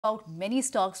about many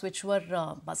stocks which were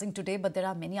buzzing today, but there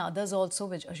are many others also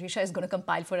which Ashisha is going to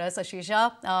compile for us.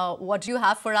 Ashisha, what do you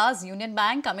have for us? Union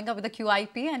Bank coming up with a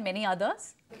QIP and many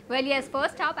others. Well, yes,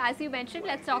 first up, as you mentioned,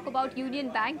 let's talk about Union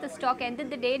Bank. The stock ended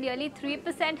the day nearly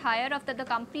 3% higher after the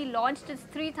company launched its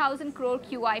 3,000 crore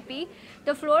QIP.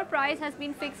 The floor price has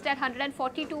been fixed at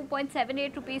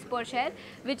 142.78 rupees per share,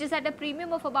 which is at a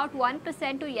premium of about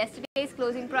 1% to yesterday's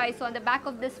closing price. So on the back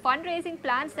of this fundraising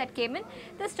plans that came in,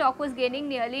 the stock was gaining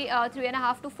nearly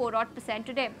 3.5 to 4%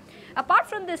 today. Apart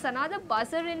from this, another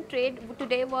buzzer in trade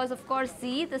today was, of course,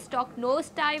 Z. The stock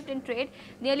nosedived in trade,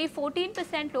 nearly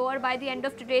 14% lower by the end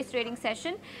of today's trading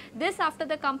session. This after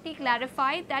the company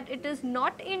clarified that it is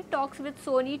not in talks with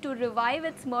Sony to revive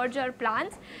its merger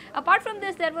plans. Apart from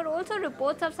this, there were also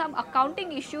reports of some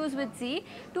accounting issues with Z.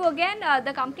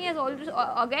 The company has also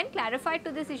again clarified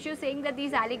to this issue, saying that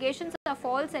these allegations are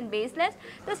false and baseless.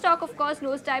 The stock, of course,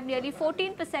 nosedived nearly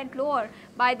 14% lower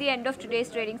by the end of today's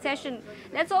trading session.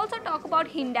 Let's also talk about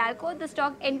Hindalco. The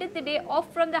stock ended the day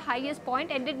off from the highest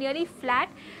point, ended nearly flat,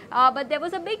 but there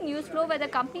was a big news flow where the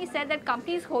company said that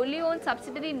company's wholly owned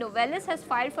subsidiary Novelis has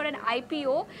filed for an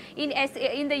IPO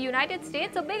in the United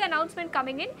States. A big announcement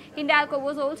coming in. Hindalco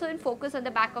was also in focus on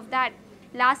the back of that.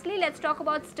 Lastly, let's talk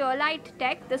about Sterlite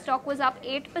Tech. The stock was up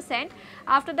 8%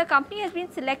 after the company has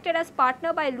been selected as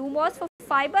partner by Lumos for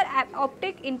fiber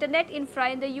optic internet infra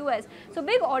in the US. So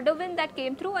big order win that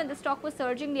came through, and the stock was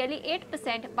surging nearly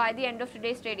 8% by the end of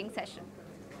today's trading session.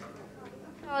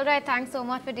 All right, thanks so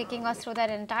much for taking us through that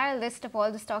entire list of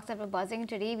all the stocks that were buzzing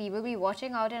today. We will be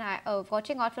watching out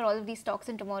for all of these stocks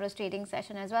in tomorrow's trading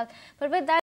session as well. But with that,